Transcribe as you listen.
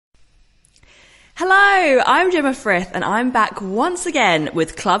Hello, I'm Gemma Frith and I'm back once again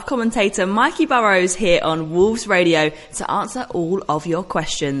with club commentator Mikey Burrows here on Wolves Radio to answer all of your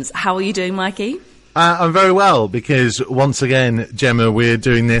questions. How are you doing, Mikey? I'm very well, because once again, Gemma, we're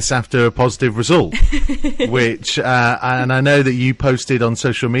doing this after a positive result, which, and I know that you posted on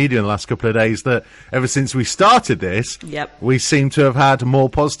social media in the last couple of days that ever since we started this, we seem to have had more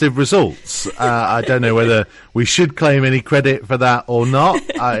positive results. I don't know whether we should claim any credit for that or not.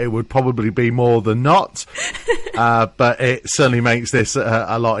 It would probably be more than not, but it certainly makes this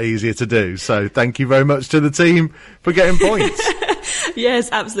a lot easier to do. So thank you very much to the team for getting points. Yes,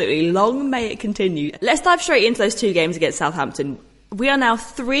 absolutely. Long may it continue. Let's dive straight into those two games against Southampton. We are now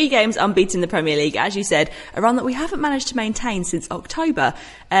 3 games unbeaten in the Premier League, as you said, a run that we haven't managed to maintain since October.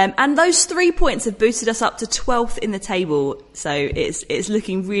 And those 3 points have boosted us up to 12th in the table. So it's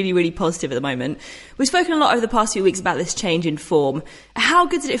looking really, really positive at the moment. We've spoken a lot over the past few weeks about this change in form. How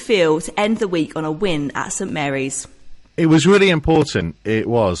good did it feel to end the week on a win at St Mary's? It was really important, it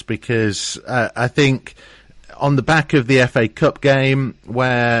was, because I think on the back of the FA Cup game,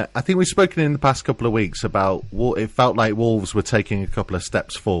 where I think we've spoken in the past couple of weeks about it felt like Wolves were taking a couple of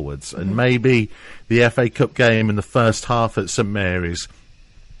steps forwards, and maybe the FA Cup game in the first half at St Mary's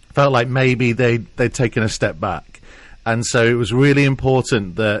felt like maybe they'd taken a step back. And so it was really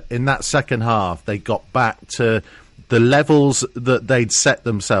important that in that second half they got back to the levels that they'd set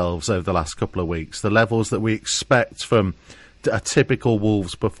themselves over the last couple of weeks, the levels that we expect from a typical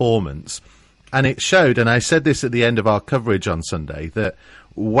Wolves performance. And it showed, and I said this at the end of our coverage on Sunday, that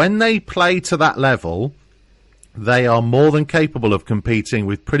when they play to that level, they are more than capable of competing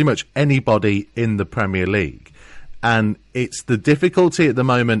with pretty much anybody in the Premier League. And it's the difficulty at the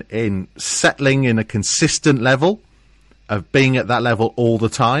moment in settling in a consistent level, of being at that level all the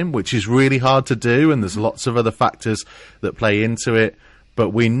time, which is really hard to do, and there's lots of other factors that play into it. But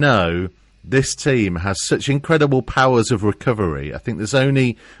we know this team has such incredible powers of recovery. I think there's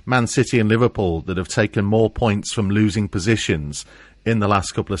only Man City and Liverpool that have taken more points from losing positions in the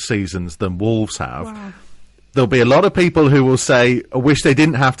last couple of seasons than Wolves have. Wow. There'll be a lot of people who will say, I wish they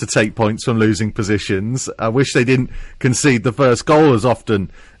didn't have to take points from losing positions. I wish they didn't concede the first goal as often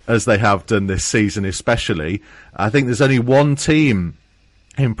as they have done this season, especially. I think there's only one team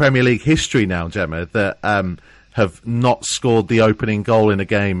in Premier League history now, Gemma, that have not scored the opening goal in a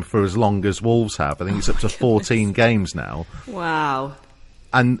game for as long as Wolves have. I think it's up to 14 games now. Wow.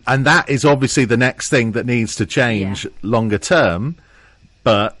 And that is obviously the next thing that needs to change longer term.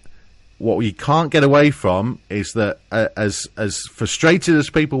 But what we can't get away from is that as frustrated as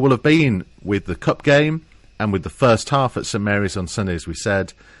people will have been with the cup game and with the first half at St Mary's on Sunday, as we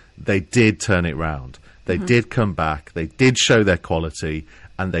said, they did turn it round. They did come back. They did show their quality.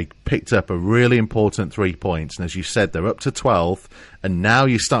 And they picked up a really important 3 points. And as you said, they're up to 12th. And now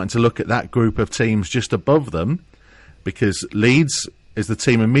you're starting to look at that group of teams just above them, because Leeds is the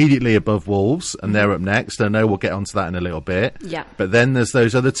team immediately above Wolves, and they're up next. I know we'll get onto that in a little bit. Yeah. But then there's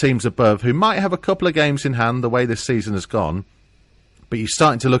those other teams above who might have a couple of games in hand the way this season has gone. But you're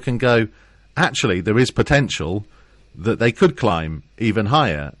starting to look and go, actually, there is potential that they could climb even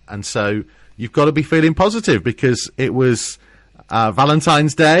higher. And so you've got to be feeling positive, because it was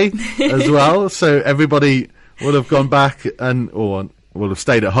Valentine's Day as well, so everybody will have gone back or will have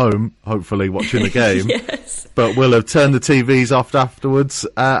stayed at home, hopefully watching the game. Yes. But will have turned the TVs off afterwards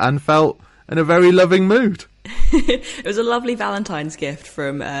and felt in a very loving mood. It was a lovely Valentine's gift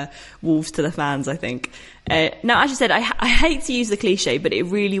from Wolves to the fans, I think. Now, as you said, I hate to use the cliche, but it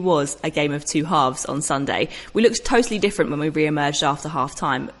really was a game of two halves on Sunday. We looked totally different when we re-emerged after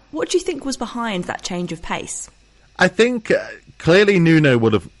half-time. What do you think was behind that change of pace? I think clearly Nuno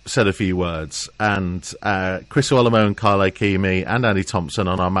would have said a few words, and Chris Wellamo and Kyle Akimi and Andy Thompson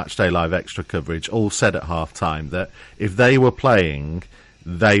on our Matchday Live extra coverage all said at half-time that if they were playing,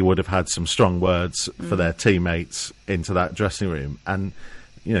 they would have had some strong words for their teammates into that dressing room. And,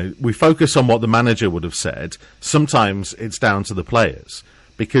 you know, we focus on what the manager would have said. Sometimes it's down to the players,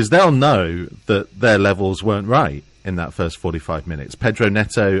 because they'll know that their levels weren't right in that first 45 minutes. Pedro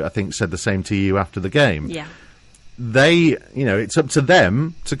Neto, I think, said the same to you after the game. Yeah. It's up to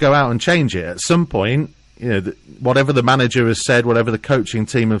them to go out and change it. At some point, whatever the manager has said, whatever the coaching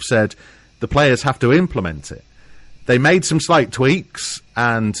team have said, the players have to implement it. They made some slight tweaks,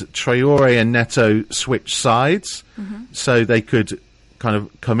 and Traore and Neto switched sides so they could kind of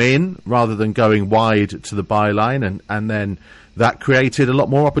come in rather than going wide to the byline, and then that created a lot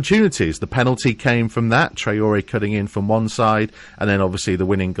more opportunities. The penalty came from that, Traore cutting in from one side, and then obviously the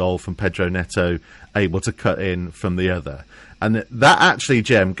winning goal from Pedro Neto able to cut in from the other. And that actually,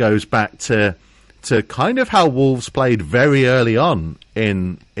 Jem, goes back to to kind of how Wolves played very early on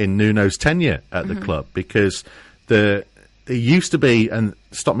in Nuno's tenure at the club, because it used to be, and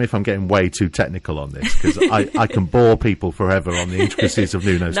stop me if I'm getting way too technical on this, because I can bore people forever on the intricacies of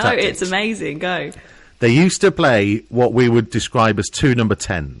Nuno's tactics. No, it's amazing. Go. They used to play what we would describe as 2 number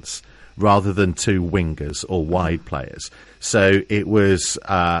 10s rather than 2 wingers or wide players. So it was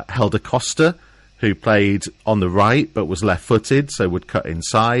Helder Costa, who played on the right but was left-footed, so would cut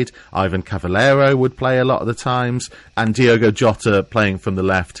inside. Ivan Cavallero would play a lot of the times, and Diogo Jota playing from the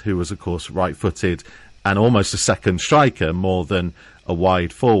left, who was, of course, right-footed and almost a second striker more than a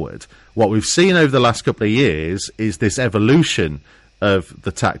wide forward. What we've seen over the last couple of years is this evolution of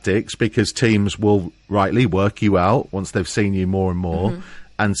the tactics, because teams will rightly work you out once they've seen you more and more.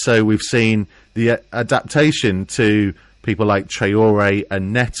 And so we've seen the adaptation to people like Traore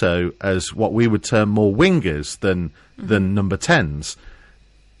and Neto as what we would term more wingers than number 10s.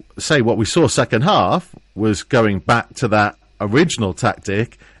 Say what we saw second half was going back to that original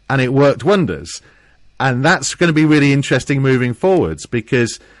tactic, and it worked wonders. And that's going to be really interesting moving forwards,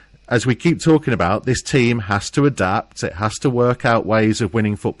 because as we keep talking about, this team has to adapt. It has to work out ways of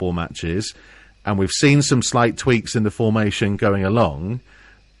winning football matches. And we've seen some slight tweaks in the formation going along.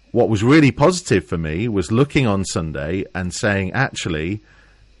 What was really positive for me was looking on Sunday and saying, actually,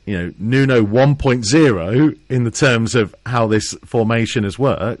 Nuno 1.0 in the terms of how this formation has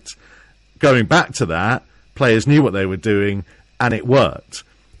worked. Going back to that, players knew what they were doing and it worked.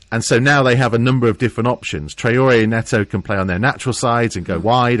 And so now they have a number of different options. Traore and Neto can play on their natural sides and go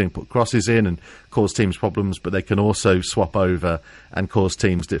wide and put crosses in and cause teams problems, but they can also swap over and cause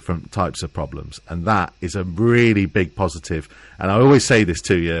teams different types of problems. And that is a really big positive. And I always say this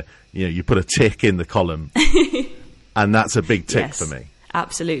to you, you put a tick in the column, and that's a big tick for me.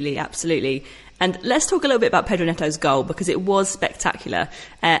 Absolutely, absolutely. And let's talk a little bit about Pedro Neto's goal, because it was spectacular.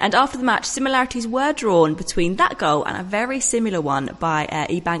 And after the match, similarities were drawn between that goal and a very similar one by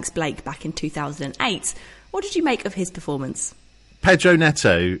Ebanks Blake back in 2008. What did you make of his performance? Pedro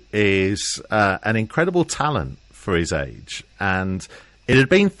Neto is an incredible talent for his age. And it had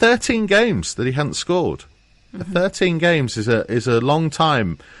been 13 games that he hadn't scored. 13 games is a long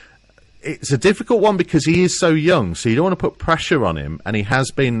time. It's a difficult one because he is so young, so you don't want to put pressure on him, and he has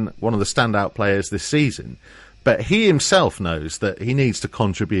been one of the standout players this season. But he himself knows that he needs to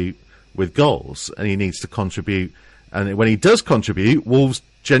contribute with goals, and he needs to contribute. And when he does contribute, Wolves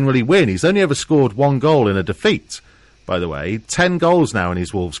generally win. He's only ever scored 1 goal in a defeat, by the way. 10 goals now in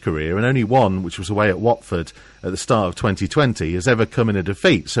his Wolves career, and only 1, which was away at Watford at the start of 2020, has ever come in a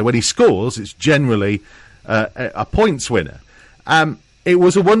defeat. So when he scores, it's generally a points winner. It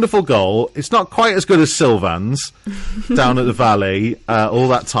was a wonderful goal. It's not quite as good as Sylvan's down at the Valley all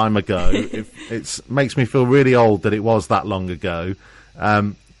that time ago. It makes me feel really old that it was that long ago.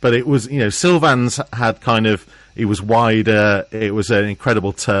 But it was, Sylvan's had he was wider. It was an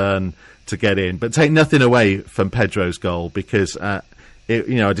incredible turn to get in. But take nothing away from Pedro's goal, because, I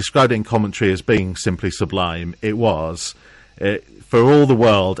described it in commentary as being simply sublime. It was. For all the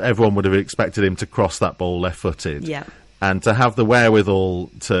world, everyone would have expected him to cross that ball left-footed. Yeah. And to have the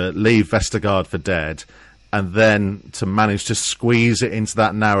wherewithal to leave Vestergaard for dead and then to manage to squeeze it into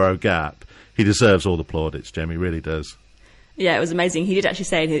that narrow gap, he deserves all the plaudits, Jamie, really does. Yeah, it was amazing. He did actually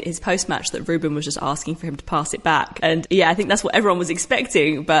say in his post-match that Ruben was just asking for him to pass it back. And yeah, I think that's what everyone was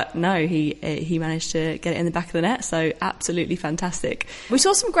expecting. But no, he managed to get it in the back of the net. So absolutely fantastic. We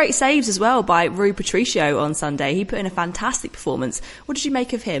saw some great saves as well by Rui Patricio on Sunday. He put in a fantastic performance. What did you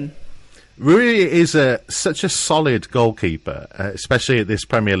make of him? Rui is such a solid goalkeeper, especially at this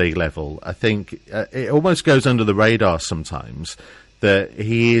Premier League level. I think it almost goes under the radar sometimes that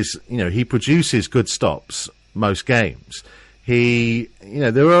he is, he produces good stops most games.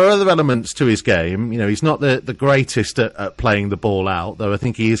 There are other elements to his game. He's not the greatest at playing the ball out, though I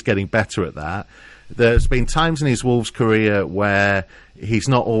think he is getting better at that. There's been times in his Wolves career where he's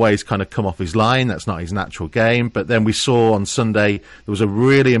not always kind of come off his line. That's not his natural game. But then we saw on Sunday there was a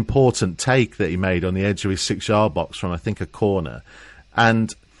really important take that he made on the edge of his 6-yard box from, I think, a corner.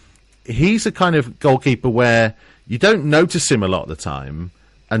 And he's a kind of goalkeeper where you don't notice him a lot of the time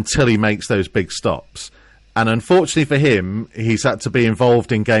until he makes those big stops. And unfortunately for him, he's had to be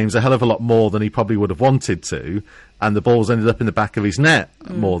involved in games a hell of a lot more than he probably would have wanted to. And the ball's ended up in the back of his net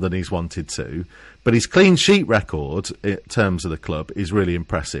more than he's wanted to. But his clean sheet record in terms of the club is really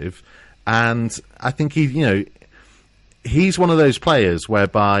impressive. And I think he's one of those players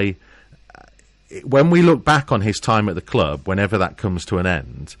whereby when we look back on his time at the club, whenever that comes to an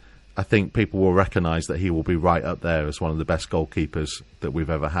end, I think people will recognise that he will be right up there as one of the best goalkeepers that we've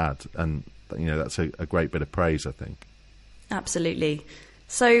ever had. And, that's a great bit of praise, I think. Absolutely.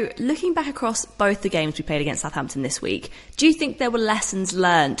 So, looking back across both the games we played against Southampton this week, do you think there were lessons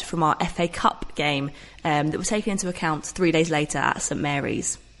learned from our FA Cup game that were taken into account 3 days later at St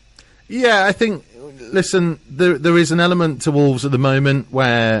Mary's? Yeah, I think, listen, there is an element to Wolves at the moment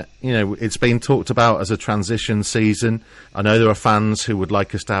where, it's been talked about as a transition season. I know there are fans who would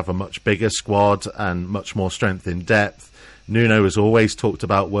like us to have a much bigger squad and much more strength in depth. Nuno has always talked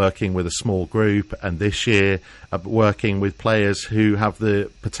about working with a small group, and this year working with players who have the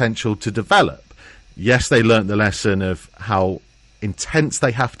potential to develop. Yes, they learnt the lesson of how intense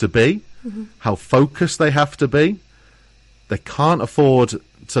they have to be, how focused they have to be. They can't afford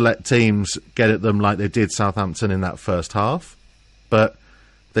to let teams get at them like they did Southampton in that first half, but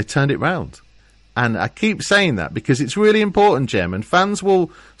they turned it round. And I keep saying that because it's really important, Jem, and fans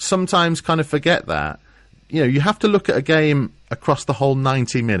will sometimes kind of forget that. You have to look at a game across the whole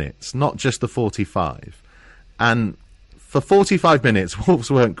 90 minutes, not just the 45. And for 45 minutes,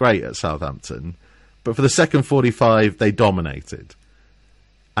 Wolves weren't great at Southampton, but for the second 45, they dominated.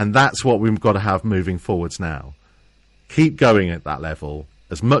 And that's what we've got to have moving forwards now. Keep going at that level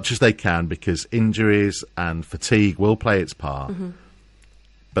as much as they can, because injuries and fatigue will play its part.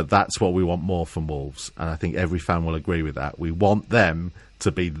 But that's what we want more from Wolves, and I think every fan will agree with that. We want them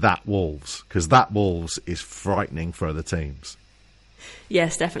to be that Wolves, because that Wolves is frightening for other teams.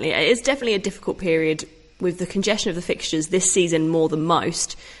 Yes, definitely. It's definitely a difficult period with the congestion of the fixtures this season more than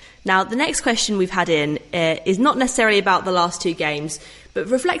most. Now, the next question we've had in is not necessarily about the last two games, but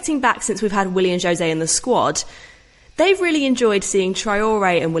reflecting back since we've had Willian José in the squad, they've really enjoyed seeing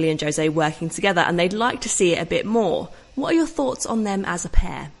Traoré and Willian José working together, and they'd like to see it a bit more. What are your thoughts on them as a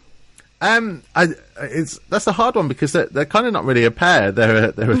pair? That's a hard one, because they're kind of not really a pair.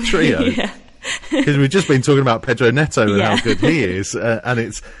 They're a trio. Yeah. Because we've just been talking about Pedro Neto and how good he is, and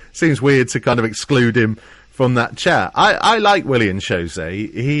it seems weird to kind of exclude him from that chat. I like Willian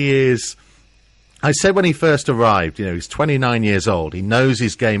José. He is. I said when he first arrived, he's 29 years old. He knows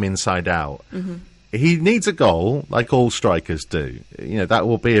his game inside out. He needs a goal, like all strikers do. That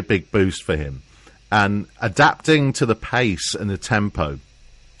will be a big boost for him, and adapting to the pace and the tempo.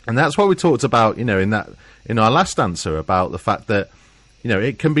 And that's what we talked about, in our last answer, about the fact that,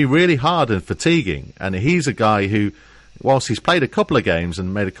 it can be really hard and fatiguing. And he's a guy who, whilst he's played a couple of games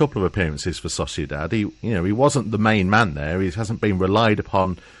and made a couple of appearances for Sociedad, he wasn't the main man there. He hasn't been relied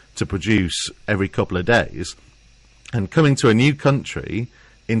upon to produce every couple of days. And coming to a new country,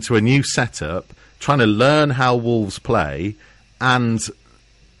 into a new setup, trying to learn how Wolves play and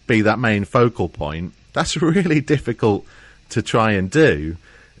be that main focal point, that's really difficult to try and do.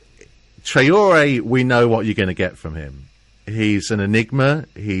 Traoré, we know what you're going to get from him. He's an enigma.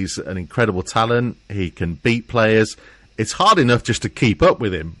 He's an incredible talent. He can beat players. It's hard enough just to keep up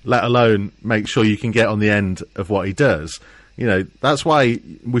with him, let alone make sure you can get on the end of what he does. That's why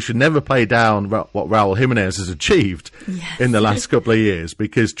we should never play down what Raúl Jiménez has achieved in the last couple of years,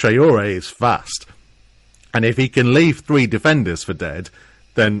 because Traoré is fast. And if he can leave 3 defenders for dead,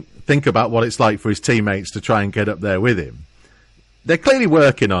 then think about what it's like for his teammates to try and get up there with him. They're clearly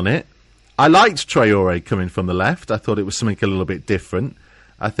working on it. I liked Traoré coming from the left. I thought it was something a little bit different.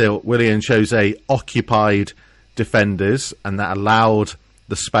 I thought Willian José occupied defenders, and that allowed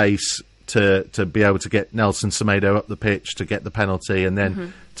the space to be able to get Nelson Semedo up the pitch to get the penalty, and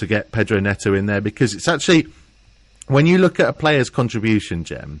then to get Pedro Neto in there. Because it's actually, when you look at a player's contribution,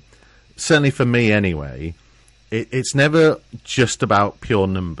 Jem, certainly for me anyway, it's never just about pure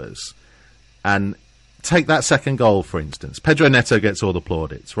numbers. And take that second goal, for instance. Pedro Neto gets all the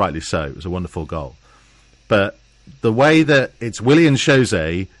plaudits, rightly so. It was a wonderful goal. But the way that it's Willian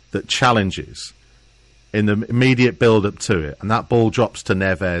José that challenges in the immediate build-up to it, and that ball drops to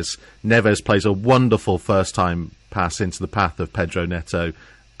Neves. Neves plays a wonderful first-time pass into the path of Pedro Neto,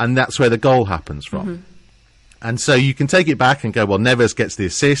 and that's where the goal happens from. And so you can take it back and go, well, Neves gets the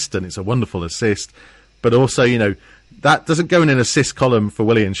assist, and it's a wonderful assist. But also, that doesn't go in an assist column for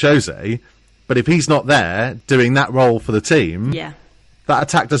Willian José. But if he's not there doing that role for the team, that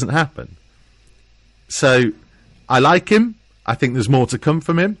attack doesn't happen. So I like him. I think there's more to come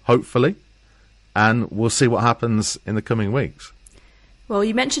from him, hopefully. And we'll see what happens in the coming weeks. Well,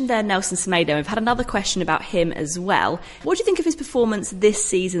 you mentioned there Nelson Semedo. We've had another question about him as well. What do you think of his performance this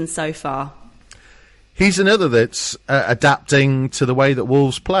season so far? He's another that's adapting to the way that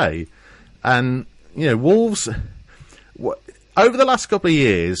Wolves play. And, Wolves, over the last couple of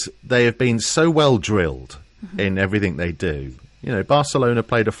years, they have been so well drilled in everything they do. Barcelona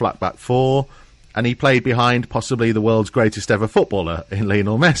played a flat-back 4, and he played behind possibly the world's greatest ever footballer in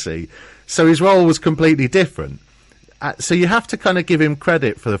Lionel Messi. So his role was completely different. So you have to kind of give him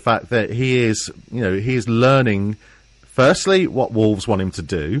credit for the fact that he is learning firstly, what Wolves want him to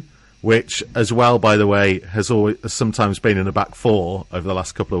do, which, as well, by the way, has sometimes been in a back four over the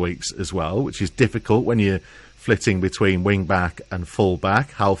last couple of weeks as well, which is difficult when you're flitting between wing back and full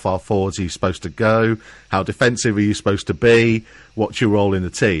back. How far forwards are you supposed to go? How defensive are you supposed to be? What's your role in the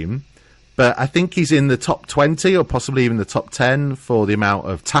team? But I think he's in the top 20 or possibly even the top 10 for the amount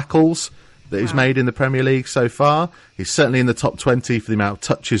of tackles that he's made in the Premier League so far. He's certainly in the top 20 for the amount of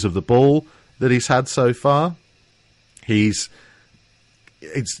touches of the ball that he's had so far.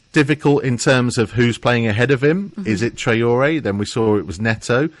 It's difficult in terms of who's playing ahead of him. Mm-hmm. Is it Traore? Then we saw it was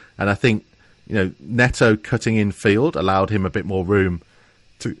Neto. And I think, Neto cutting in field allowed him a bit more room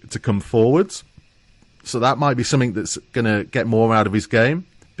to come forwards. So that might be something that's going to get more out of his game,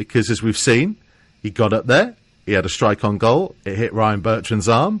 because as we've seen, he got up there, he had a strike on goal, it hit Ryan Bertrand's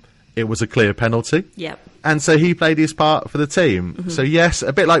arm, it was a clear penalty. Yep. And so he played his part for the team. Mm-hmm. So yes,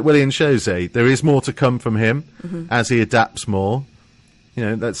 a bit like Willian Jose, there is more to come from him as he adapts more.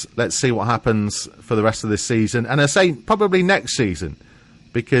 Let's see what happens for the rest of this season. And I say probably next season,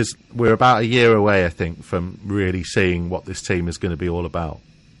 because we're about a year away, I think, from really seeing what this team is going to be all about.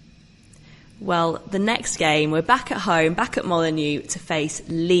 Well, the next game, we're back at home, back at Molineux to face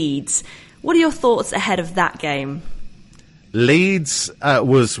Leeds. What are your thoughts ahead of that game? Leeds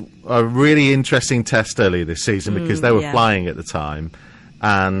was a really interesting test earlier this season because they were flying at the time.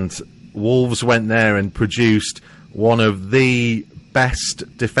 And Wolves went there and produced one of the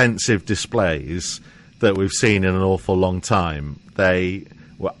best defensive displays that we've seen in an awful long time. They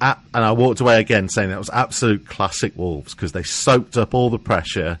were and I walked away again saying that was absolute classic Wolves, because they soaked up all the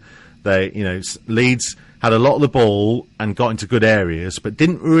pressure. Leeds had a lot of the ball and got into good areas, but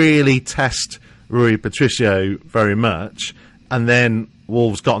didn't really test Rui Patricio very much. And then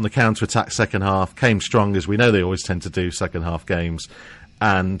Wolves got on the counter-attack second half, came strong, as we know they always tend to do second half games,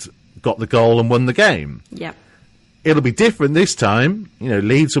 and got the goal and won the game. Yep. It'll be different this time.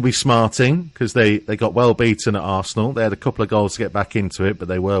 Leeds will be smarting because they got well beaten at Arsenal. They had a couple of goals to get back into it, but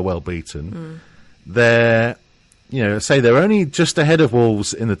they were well beaten. They're only just ahead of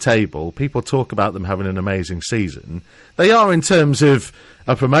Wolves in the table. People talk about them having an amazing season. They are in terms of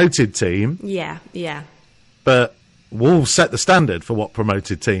a promoted team. Yeah. But Wolves set the standard for what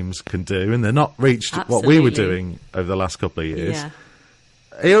promoted teams can do, and they're not reached what we were doing over the last couple of years. Yeah.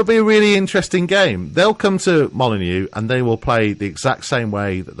 It'll be a really interesting game. They'll come to Molineux and they will play the exact same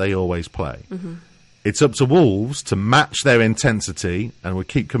way that they always play. Mm-hmm. It's up to Wolves to match their intensity, and we'll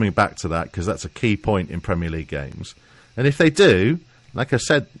keep coming back to that because that's a key point in Premier League games. And if they do, like I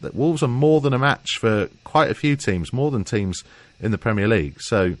said, that Wolves are more than a match for quite a few teams, more than teams in the Premier League.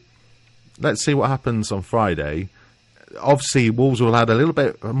 So let's see what happens on Friday. Obviously, Wolves will have had a little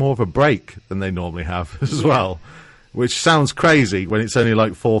bit more of a break than they normally have as well, which sounds crazy when it's only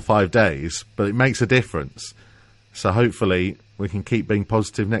like 4 or 5 days, but it makes a difference. So hopefully we can keep being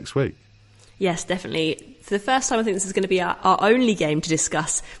positive next week. Yes, definitely. For the first time, I think this is going to be our only game to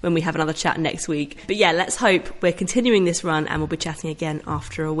discuss when we have another chat next week. But yeah, let's hope we're continuing this run and we'll be chatting again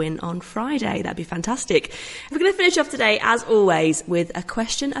after a win on Friday. That'd be fantastic. We're going to finish off today, as always, with a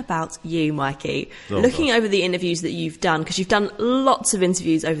question about you, Mikey. Looking over the interviews that you've done, because you've done lots of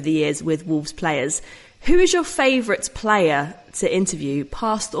interviews over the years with Wolves players, who is your favourite player to interview,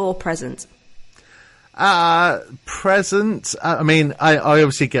 past or present? Present. I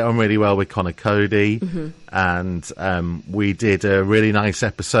obviously get on really well with Conor Cody, and we did a really nice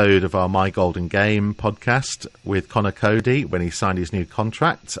episode of our My Golden Game podcast with Conor Cody when he signed his new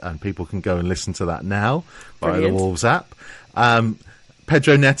contract, and people can go and listen to that now via the Wolves app.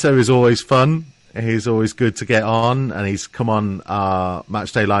 Pedro Neto is always fun. He's always good to get on, and he's come on our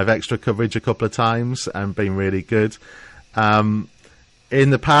Matchday Live Extra coverage a couple of times and been really good. In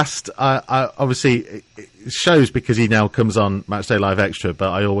the past, I obviously it shows because he now comes on Matchday Live Extra,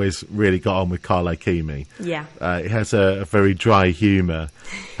 but I always really got on with Carlo Kimi. Yeah. He has a very dry humour,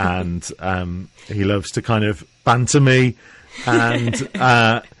 and he loves to kind of banter me and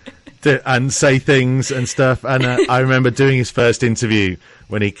and say things and stuff. And I remember doing his first interview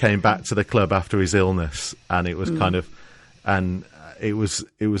when he came back to the club after his illness, and it was kind of, and it was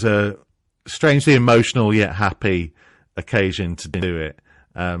a strangely emotional yet happy occasion to do it.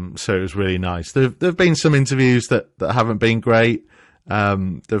 So it was really nice. There have been some interviews that haven't been great.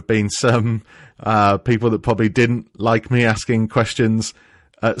 There have been some people that probably didn't like me asking questions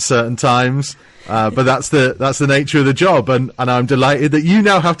at certain times, but that's the nature of the job, and I'm delighted that you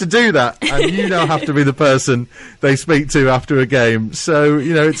now have to do that, and you now have to be the person they speak to after a game. So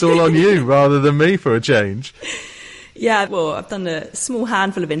it's all on you rather than me for a change. Yeah, well, I've done a small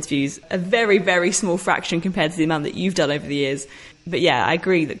handful of interviews, a very, very small fraction compared to the amount that you've done over the years. But yeah, I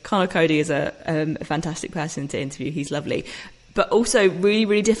agree that Conor Coady is a fantastic person to interview. He's lovely. But also really,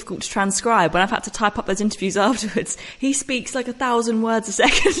 really difficult to transcribe. When I've had to type up those interviews afterwards, he speaks like 1,000 words a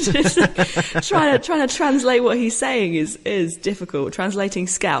second. trying to translate what he's saying is difficult. Translating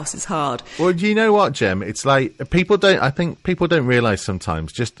Scouse is hard. Well, do you know what, Jem? It's like I think people don't realise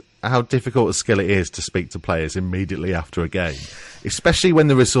sometimes just how difficult a skill it is to speak to players immediately after a game, especially when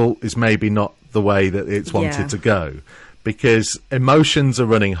the result is maybe not the way that it's wanted to go, because emotions are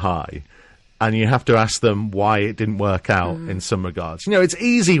running high. And you have to ask them why it didn't work out in some regards. You know, it's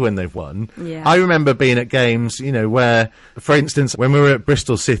easy when they've won. Yeah. I remember being at games, you know, where, for instance, when we were at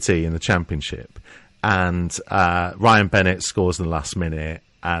Bristol City in the Championship and Ryan Bennett scores in the last minute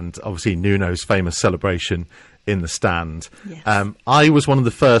and obviously Nuno's famous celebration in the stand. Yes. I was one of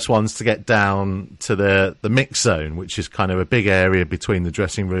the first ones to get down to the mix zone, which is kind of a big area between the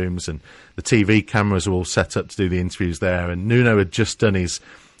dressing rooms, and the TV cameras are all set up to do the interviews there. And Nuno had just done his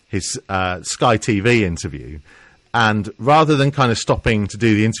Sky TV interview, and rather than kind of stopping to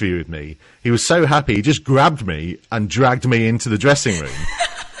do the interview with me, he was so happy he just grabbed me and dragged me into the dressing room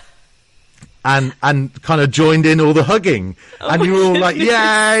and kind of joined in all the hugging. And you were all like,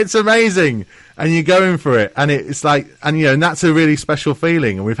 yeah, it's amazing, and you're going for it, and it's like, and you know, and that's a really special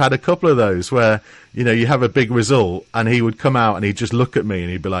feeling. And we've had a couple of those where, you know, you have a big result and he would come out and he'd just look at me and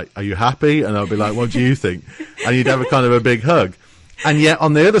he'd be like, are you happy? And I'd be like, what do you think? And you'd have a kind of a big hug. And yet,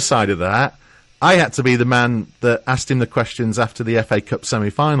 on the other side of that, I had to be the man that asked him the questions after the FA Cup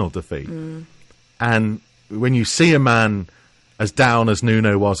semi-final defeat. And when you see a man as down as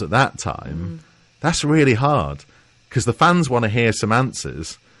Nuno was at that time, that's really hard, because the fans want to hear some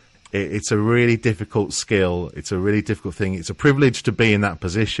answers. It's a really difficult skill. It's a really difficult thing. It's a privilege to be in that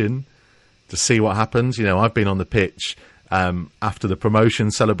position, to see what happens. You know, I've been on the pitch after the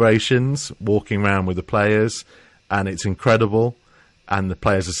promotion celebrations, walking around with the players, and it's incredible. And the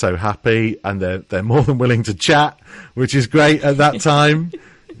players are so happy, and they're more than willing to chat, which is great at that time.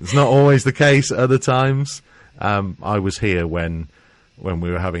 It's not always the case at other times. I was here when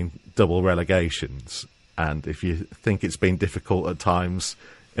we were having double relegations, and if you think it's been difficult at times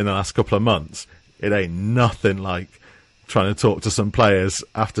in the last couple of months, it ain't nothing like trying to talk to some players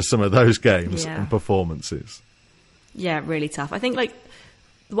after some of those games and performances. Yeah, really tough. I think, like,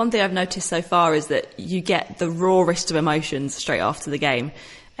 the one thing I've noticed so far is that you get the rawest of emotions straight after the game.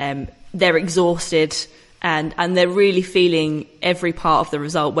 They're exhausted and they're really feeling every part of the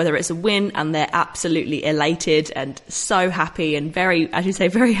result, whether it's a win and they're absolutely elated and so happy and very, as you say,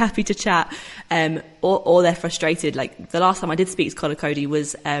 very happy to chat, or they're frustrated. Like, the last time I did speak to Conor Coady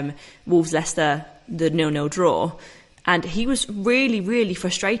was Wolves-Leicester, the 0-0 draw. And he was really, really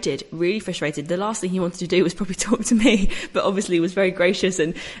frustrated, really frustrated. The last thing he wanted to do was probably talk to me, but obviously was very gracious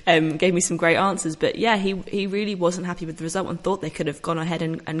and gave me some great answers. But yeah, he really wasn't happy with the result and thought they could have gone ahead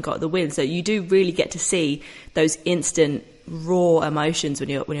and got the win. So you do really get to see those instant, raw emotions when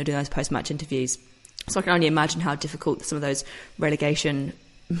you're doing those post-match interviews. So I can only imagine how difficult some of those relegation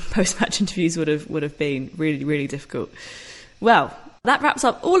post-match interviews would have been. Really, really difficult. Well, that wraps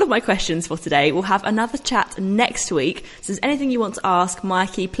up all of my questions for today. We'll have another chat next week. So if there's anything you want to ask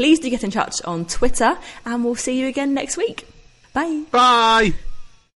Mikey, please do get in touch on Twitter, and we'll see you again next week. Bye. Bye.